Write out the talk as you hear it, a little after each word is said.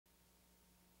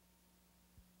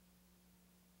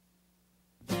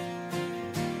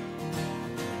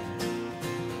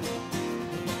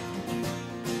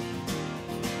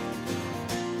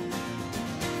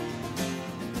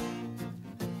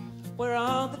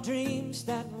dreams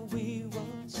that we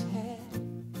once had.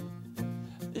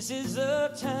 This is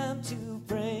the time to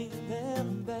bring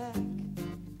them back.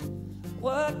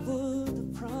 What were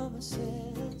the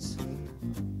promises?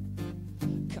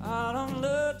 Caught on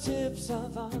the tips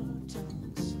of our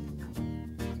tongues.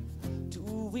 Do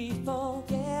we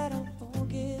forget or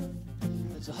forgive?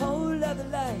 There's a whole other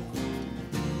life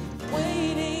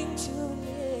waiting to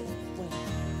live when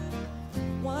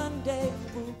one day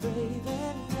we're brave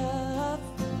enough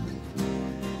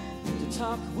to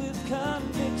talk with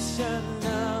conviction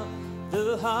of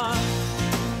the heart.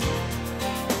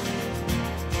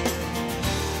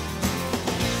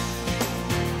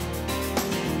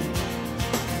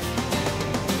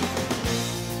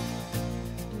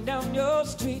 Down your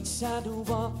streets I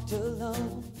walked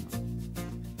alone,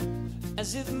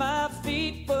 as if my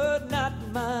feet were not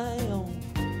my own.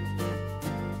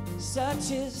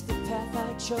 Such is the path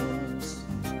I chose.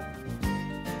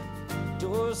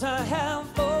 Doors I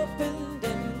have opened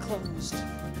and closed.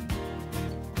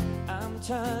 I'm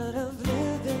tired of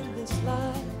living this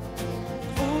life,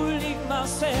 fooling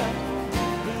myself,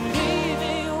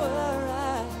 believing where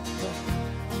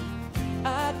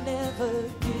I'd never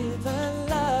given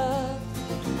love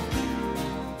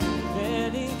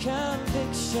any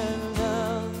conviction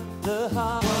of the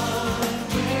heart. One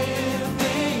with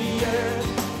the earth,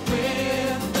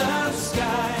 with the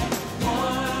sky,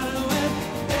 one with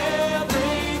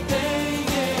everything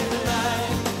in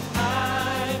life. I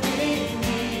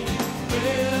believe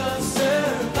we'll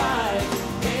survive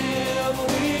if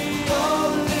we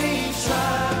only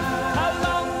try. How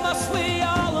long must we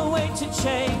all wait to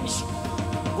change?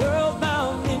 World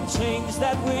bound in chains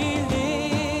that we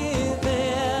live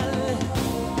in,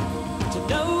 to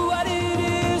know what it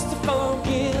is to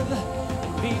forgive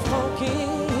and be forgiven.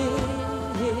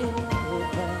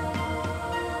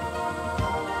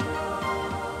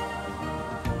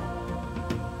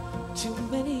 Too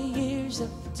many years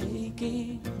of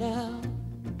taking now.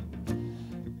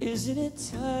 Isn't it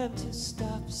time to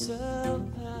stop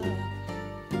somehow?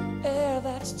 Air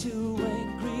that's too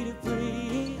angry to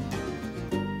breathe,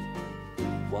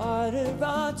 water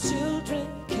our children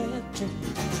can't drink.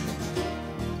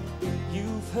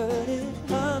 You've heard it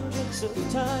hundreds of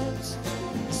times.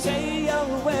 Say you're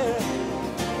aware,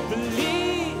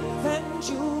 believe and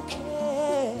you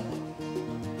care.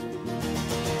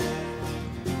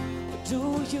 But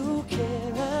do you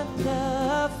care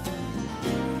enough?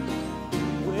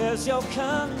 Where's your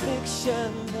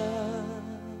conviction of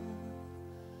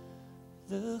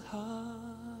the heart?